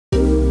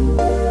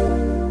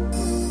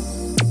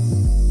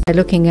by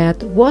looking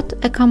at what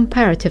a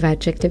comparative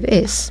adjective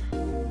is.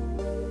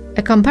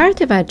 A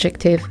comparative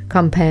adjective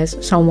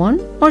compares someone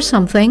or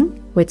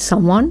something with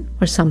someone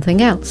or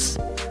something else.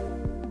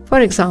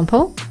 For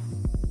example,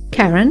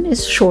 Karen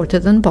is shorter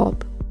than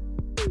Bob,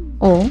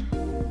 or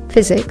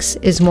physics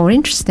is more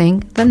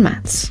interesting than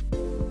maths.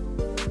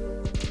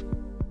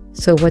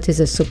 So what is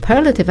a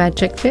superlative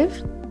adjective?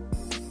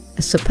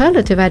 A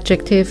superlative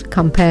adjective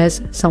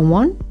compares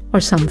someone or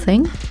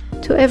something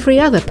to every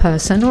other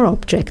person or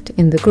object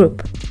in the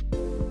group.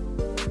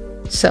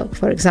 So,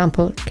 for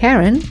example,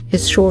 Karen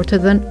is shorter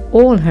than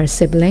all her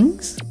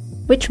siblings,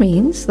 which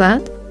means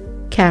that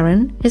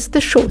Karen is the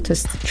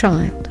shortest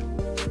child.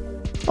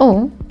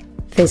 Or,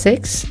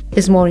 physics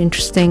is more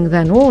interesting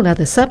than all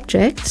other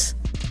subjects,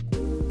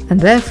 and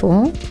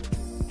therefore,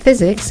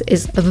 physics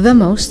is the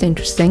most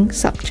interesting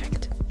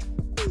subject.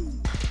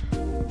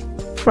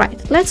 Right,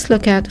 let's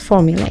look at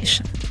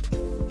formulation.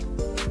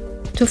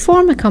 To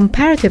form a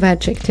comparative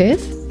adjective,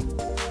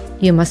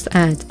 you must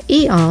add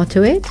er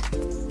to it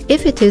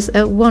if it is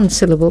a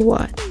one-syllable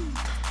word.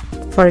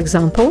 For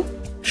example,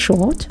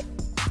 short,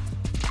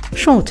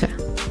 shorter,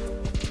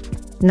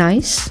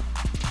 nice,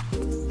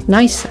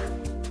 nicer.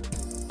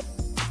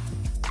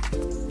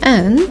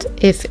 And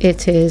if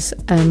it is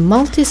a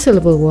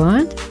multi-syllable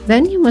word,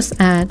 then you must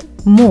add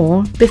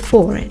more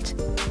before it.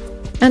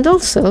 And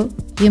also,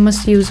 you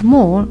must use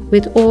more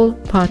with all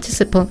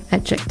participle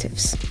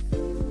adjectives.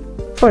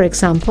 For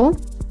example,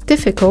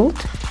 difficult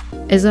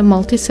is a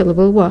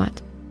multi-syllable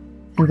word,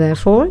 and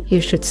therefore you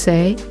should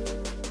say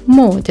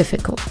more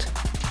difficult.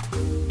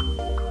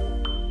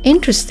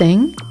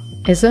 Interesting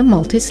is a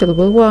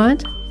multi-syllable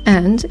word,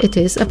 and it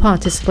is a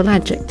participle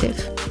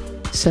adjective.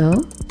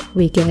 So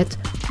we get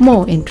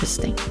more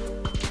interesting.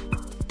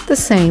 The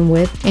same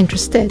with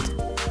interested.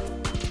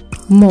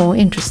 More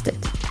interested.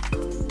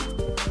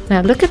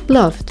 Now look at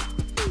loved.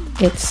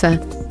 It's a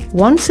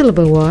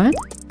one-syllable word,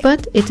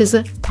 but it is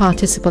a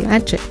participle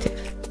adjective.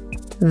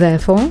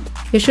 Therefore,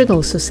 you should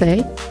also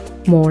say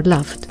more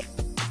loved.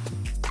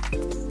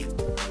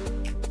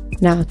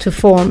 Now, to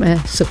form a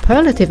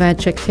superlative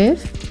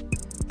adjective,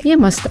 you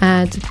must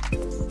add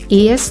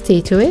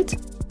est to it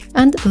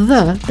and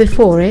the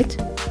before it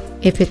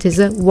if it is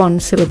a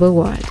one-syllable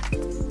word.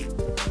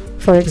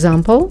 For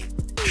example,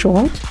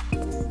 short,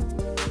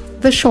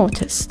 the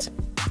shortest.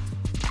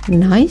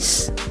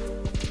 Nice,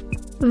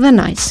 the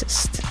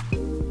nicest.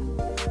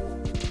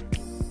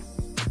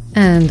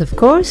 And of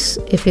course,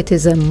 if it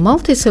is a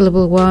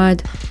multi-syllable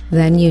word,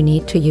 then you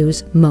need to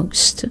use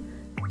most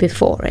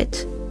before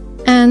it,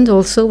 and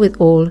also with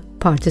all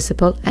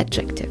participle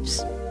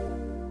adjectives.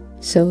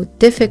 So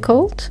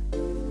difficult,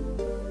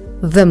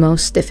 the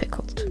most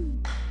difficult.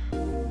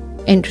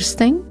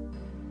 Interesting,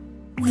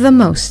 the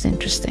most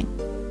interesting.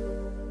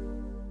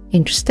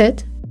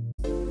 Interested,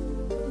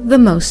 the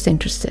most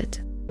interested.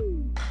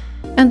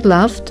 And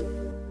loved,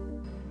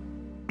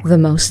 the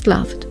most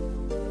loved.